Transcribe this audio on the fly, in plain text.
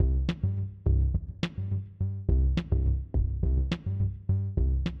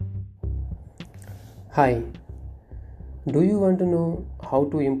Hi, do you want to know how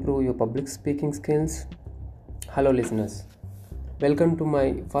to improve your public speaking skills? Hello, listeners. Welcome to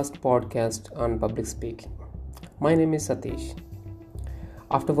my first podcast on public speaking. My name is Satish.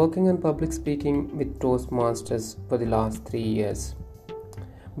 After working on public speaking with Toastmasters for the last 3 years,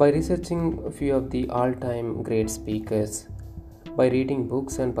 by researching a few of the all time great speakers, by reading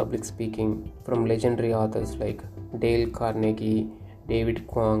books on public speaking from legendary authors like Dale Carnegie, David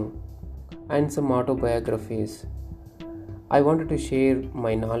Kwong, and some autobiographies, I wanted to share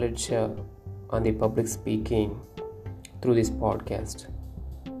my knowledge on the public speaking through this podcast.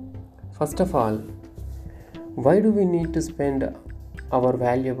 First of all, why do we need to spend our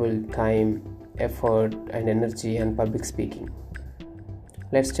valuable time, effort, and energy on public speaking?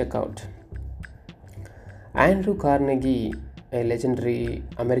 Let's check out. Andrew Carnegie, a legendary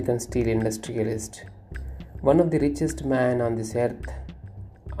American steel industrialist, one of the richest men on this earth.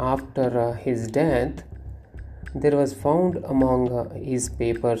 After his death, there was found among his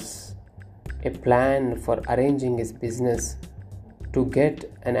papers a plan for arranging his business to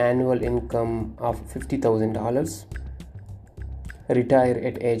get an annual income of $50,000, retire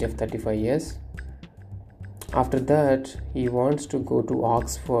at age of 35 years. After that, he wants to go to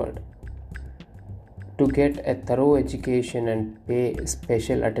Oxford to get a thorough education and pay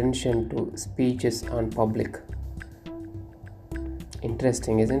special attention to speeches on public.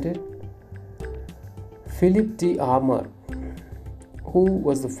 Interesting, isn't it? Philip D. Armour, who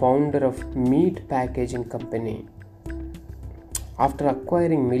was the founder of meat packaging company, after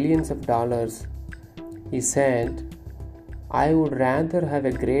acquiring millions of dollars, he said, "I would rather have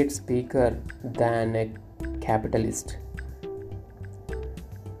a great speaker than a capitalist."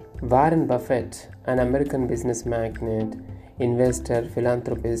 Warren Buffett, an American business magnate, investor,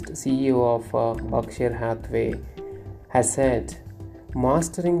 philanthropist, CEO of Berkshire Hathaway, has said,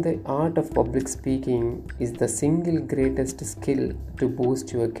 "Mastering the art of public speaking is the single greatest skill to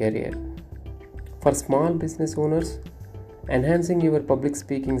boost your career." For small business owners, enhancing your public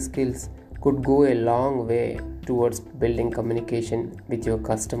speaking skills could go a long way towards building communication with your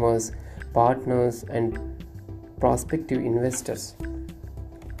customers, partners, and prospective investors.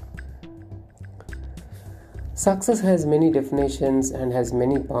 Success has many definitions and has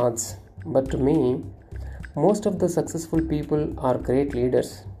many paths, but to me, most of the successful people are great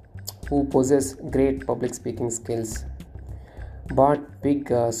leaders who possess great public speaking skills, brought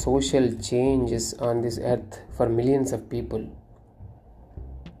big social changes on this earth for millions of people.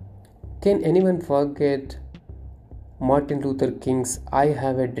 Can anyone forget Martin Luther King's "I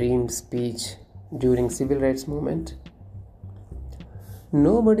Have a Dream" speech during civil rights movement?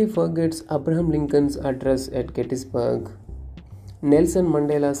 Nobody forgets Abraham Lincoln's address at Gettysburg, Nelson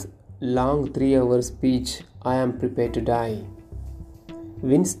Mandela's long 3-hour speech, "I am prepared to die,"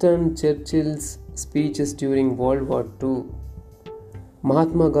 Winston Churchill's speeches during World War II,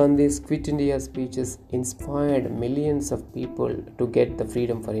 Mahatma Gandhi's Quit India speeches inspired millions of people to get the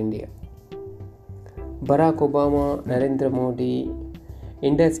freedom for India. Barack Obama, Narendra Modi,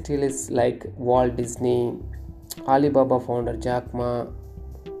 industrialists like Walt Disney, Alibaba founder Jack Ma.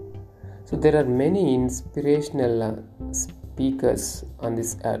 So there are many inspirational speakers on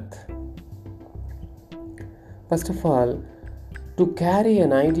this earth. First of all, to carry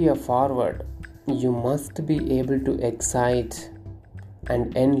an idea forward, you must be able to excite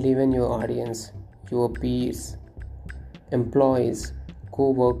and enliven your audience, your peers, employees,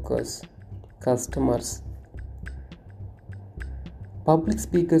 co-workers, customers. Public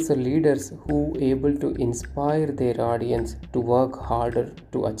speakers are leaders who are able to inspire their audience to work harder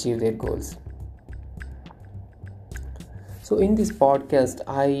to achieve their goals. So in this podcast,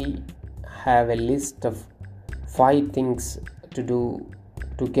 I have a list of 5 things to do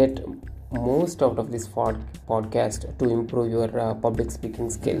to get most out of this podcast to improve your public speaking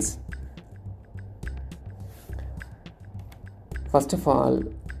skills. First of all,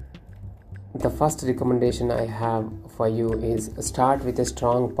 the first recommendation I have for you is start with a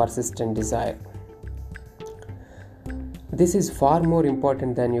strong, persistent desire. This is far more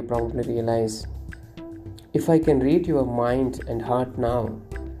important than you probably realize. If I can read your mind and heart now,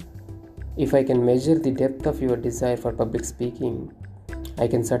 if I can measure the depth of your desire for public speaking, I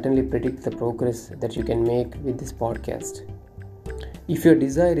can certainly predict the progress that you can make with this podcast. If your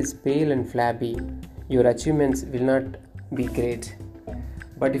desire is pale and flabby, your achievements will not be great.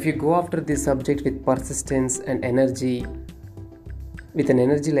 But if you go after this subject with persistence and energy, with an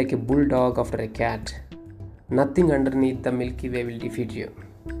energy like a bulldog after a cat, nothing underneath the Milky Way will defeat you.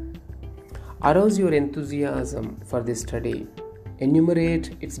 Arouse your enthusiasm for this study.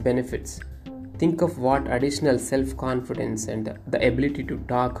 Enumerate its benefits. think of what additional self confidence and the ability to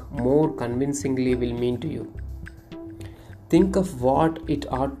talk more convincingly will mean to you. Think of what it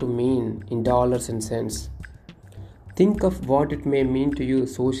ought to mean in dollars and cents. Think of what it may mean to you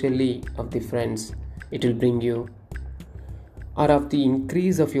socially, of the friends it will bring you, or of the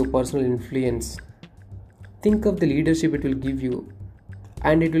increase of your personal influence. Think of the leadership it will give you,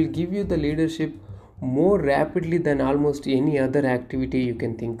 and it will give you the leadership more rapidly than almost any other activity you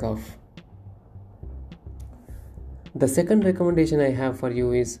can think of. The second recommendation I have for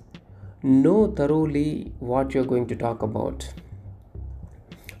you is know thoroughly what you're going to talk about.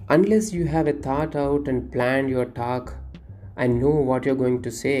 Unless you have a thought out and planned your talk and know what you're going to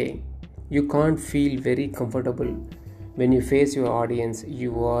say, you can't feel very comfortable when you face your audience.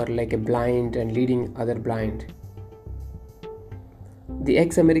 You are like a blind and leading other blind. The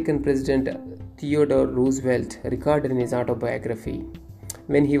ex-American President Theodore Roosevelt recorded in his autobiography,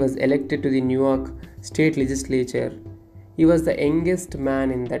 when he was elected to the New York State Legislature, he was the youngest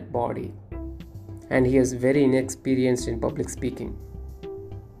man in that body, and he was very inexperienced in public speaking.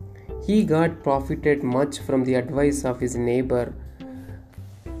 He got profited much from the advice of his neighbor,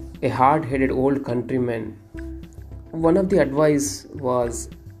 a hard-headed old countryman. One of the advice was,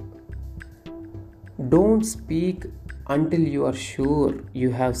 don't speak until you are sure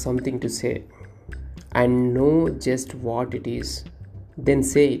you have something to say and know just what it is. Then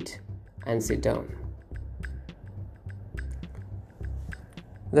say it and sit down.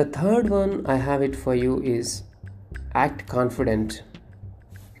 The third one I have it for you is act confident.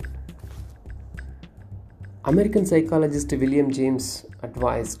 American psychologist William James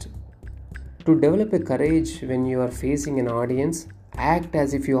advised to develop a courage when you are facing an audience, act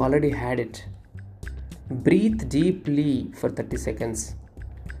as if you already had it. Breathe deeply for 30 seconds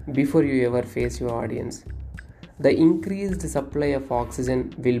before you ever face your audience. The increased supply of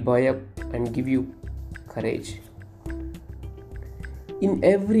oxygen will buy up and give you courage. In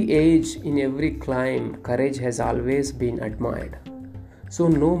every age, in every clime, courage has always been admired. So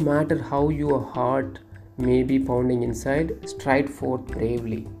no matter how your heart may be pounding inside, stride forth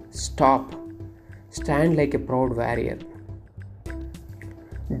bravely. Stop. Stand like a proud warrior.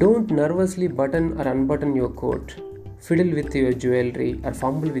 Don't nervously button or unbutton your coat, fiddle with your jewelry or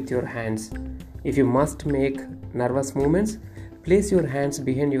fumble with your hands. If you must make nervous movements, place your hands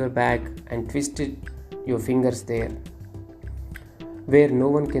behind your back and twist your fingers there, where no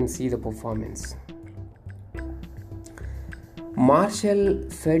one can see the performance. Marshal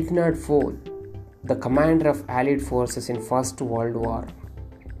Ferdinand Foch, the commander of Allied forces in First World War,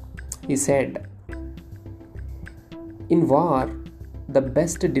 he said, in war, the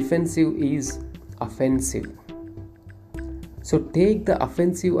best defensive is offensive. So take the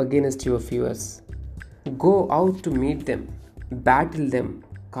offensive against your fears. Go out to meet them, battle them,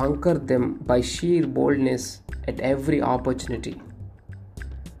 conquer them by sheer boldness at every opportunity.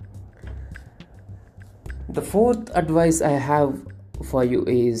 The fourth advice I have for you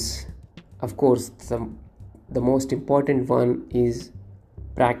is, of course, the most important one is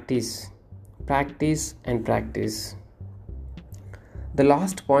practice. Practice and practice. The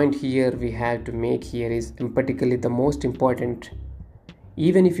last point here we have to make here is emphatically the most important.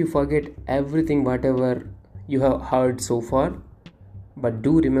 Even if you forget everything whatever you have heard so far, but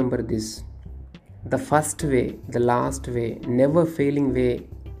do remember this. The first way, the last way, never failing way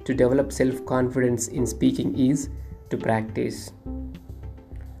to develop self-confidence in speaking is to practice.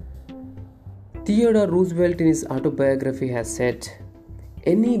 Theodore Roosevelt in his autobiography has said,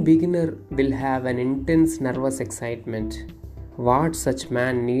 any beginner will have an intense nervous excitement. What such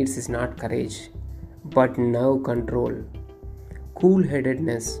man needs is not courage, but nerve control,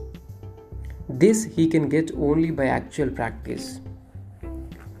 cool-headedness. This he can get only by actual practice.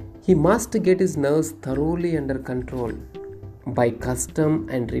 He must get his nerves thoroughly under control by custom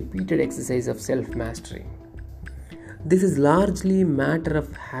and repeated exercise of self-mastery. This is largely a matter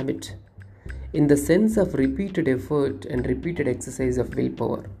of habit, in the sense of repeated effort and repeated exercise of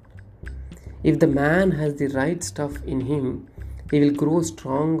willpower. If the man has the right stuff in him, he will grow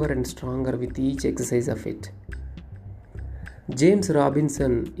stronger and stronger with each exercise of it. James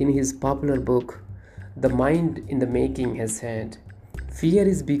Robinson, in his popular book, The Mind in the Making, has said, fear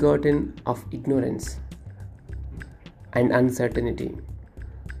is begotten of ignorance and uncertainty.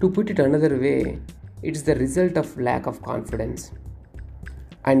 To put it another way, it is the result of lack of confidence.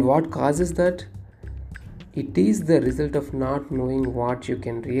 And what causes that? It is the result of not knowing what you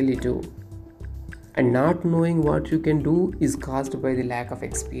can really do. And not knowing what you can do is caused by the lack of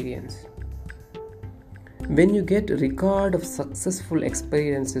experience. When you get a record of successful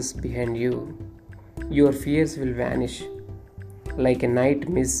experiences behind you, your fears will vanish like a night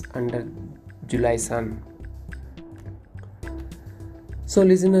mist under July sun. So,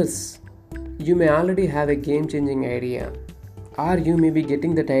 listeners, you may already have a game changing idea, or you may be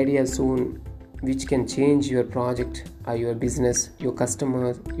getting that idea soon, which can change your project or your business, your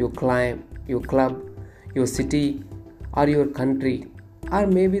customers, your client, your club, your city, or your country, or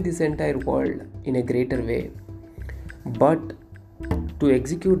maybe this entire world in a greater way. But to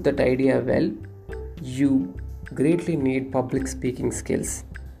execute that idea well, you greatly need public speaking skills.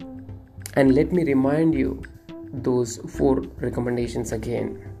 And let me remind you those 4 recommendations again.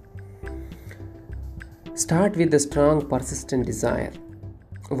 Start with a strong, persistent desire.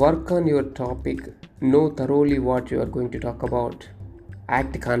 Work on your topic. Know thoroughly what you are going to talk about.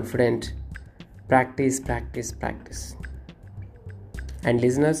 Act confident. Practice, practice, practice. And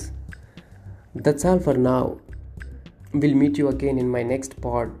listeners, that's all for now. We'll meet you again in my next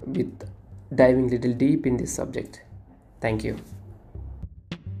pod with diving little deep in this subject. Thank you.